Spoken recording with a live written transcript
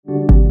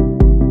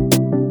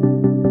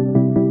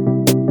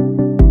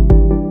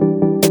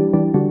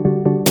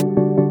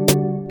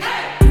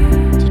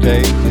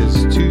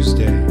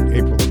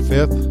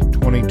5th,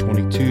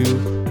 2022,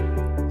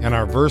 and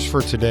our verse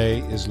for today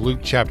is Luke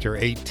chapter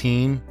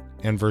 18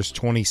 and verse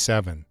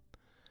 27.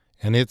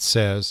 And it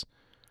says,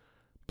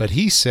 "But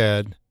he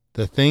said,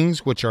 the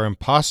things which are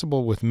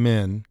impossible with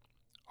men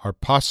are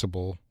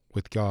possible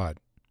with God."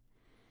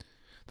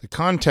 The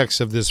context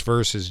of this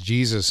verse is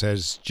Jesus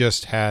has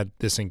just had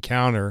this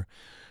encounter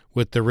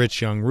with the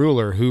rich young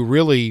ruler who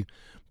really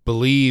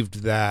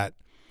believed that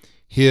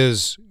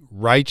his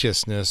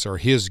righteousness or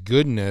his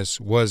goodness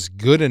was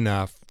good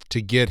enough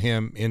to get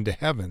him into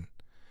heaven.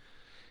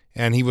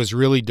 And he was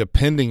really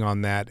depending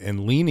on that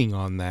and leaning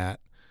on that.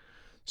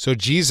 So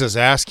Jesus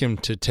asked him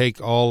to take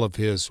all of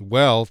his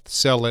wealth,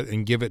 sell it,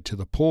 and give it to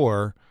the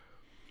poor.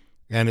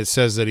 And it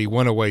says that he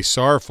went away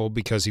sorrowful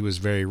because he was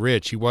very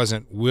rich. He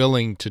wasn't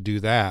willing to do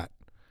that.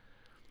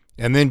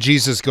 And then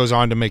Jesus goes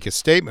on to make a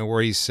statement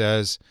where he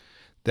says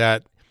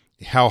that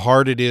how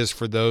hard it is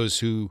for those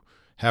who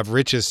have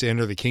riches to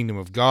enter the kingdom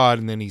of God.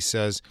 And then he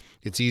says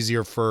it's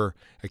easier for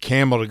a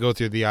camel to go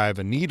through the eye of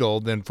a needle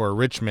than for a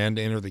rich man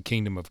to enter the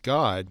kingdom of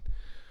God.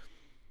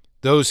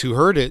 Those who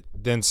heard it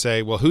then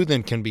say, well, who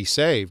then can be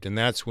saved? And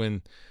that's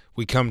when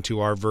we come to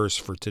our verse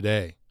for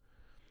today,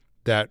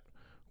 that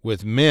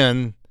with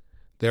men,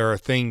 there are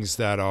things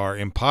that are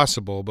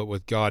impossible, but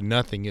with God,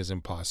 nothing is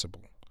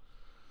impossible.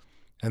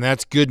 And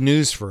that's good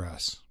news for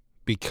us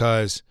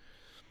because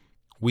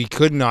we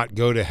could not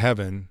go to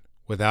heaven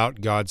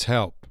without God's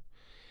help.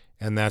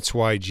 And that's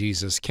why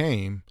Jesus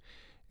came.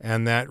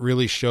 And that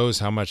really shows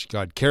how much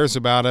God cares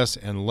about us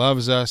and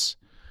loves us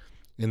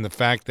in the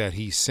fact that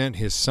he sent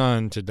his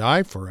son to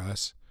die for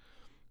us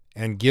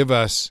and give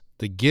us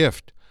the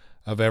gift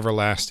of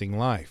everlasting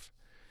life.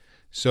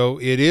 So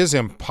it is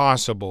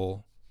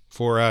impossible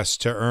for us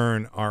to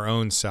earn our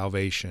own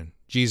salvation.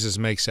 Jesus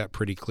makes that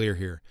pretty clear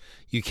here.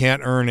 You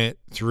can't earn it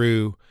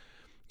through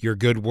your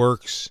good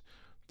works,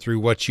 through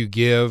what you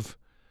give.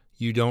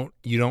 You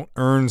don't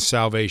earn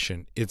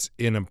salvation. It's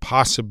an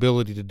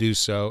impossibility to do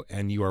so,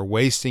 and you are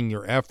wasting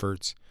your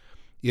efforts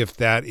if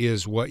that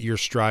is what you're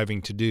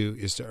striving to do,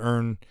 is to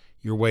earn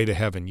your way to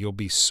heaven. You'll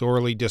be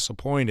sorely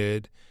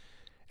disappointed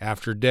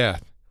after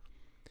death.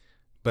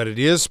 But it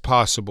is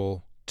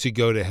possible to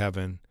go to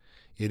heaven.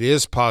 It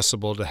is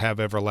possible to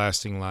have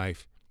everlasting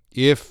life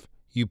if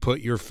you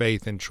put your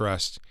faith and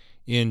trust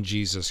in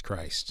Jesus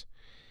Christ,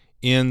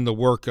 in the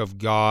work of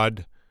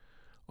God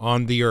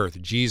on the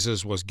earth.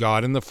 Jesus was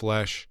God in the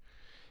flesh,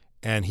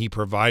 and he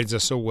provides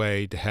us a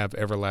way to have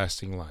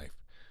everlasting life.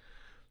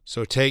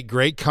 So take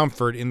great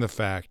comfort in the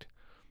fact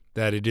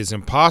that it is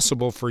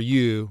impossible for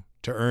you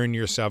to earn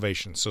your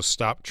salvation, so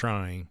stop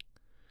trying.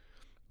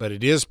 But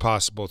it is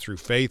possible through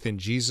faith in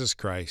Jesus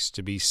Christ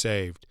to be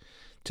saved,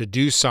 to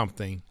do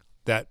something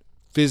that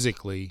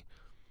physically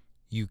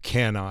you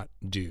cannot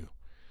do.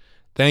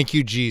 Thank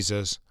you,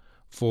 Jesus,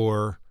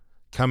 for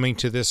coming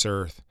to this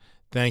earth.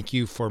 Thank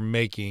you for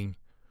making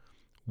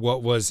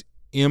what is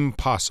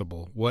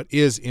impossible,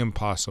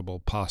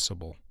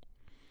 possible.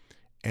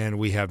 And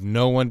we have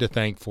no one to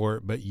thank for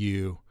it but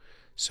you.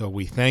 So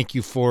we thank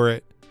you for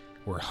it.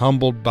 We're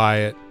humbled by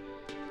it.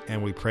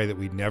 And we pray that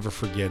we never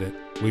forget it.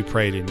 We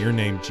pray it in your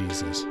name,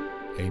 Jesus.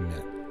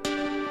 Amen.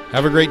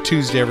 Have a great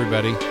Tuesday,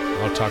 everybody.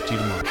 I'll talk to you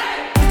tomorrow.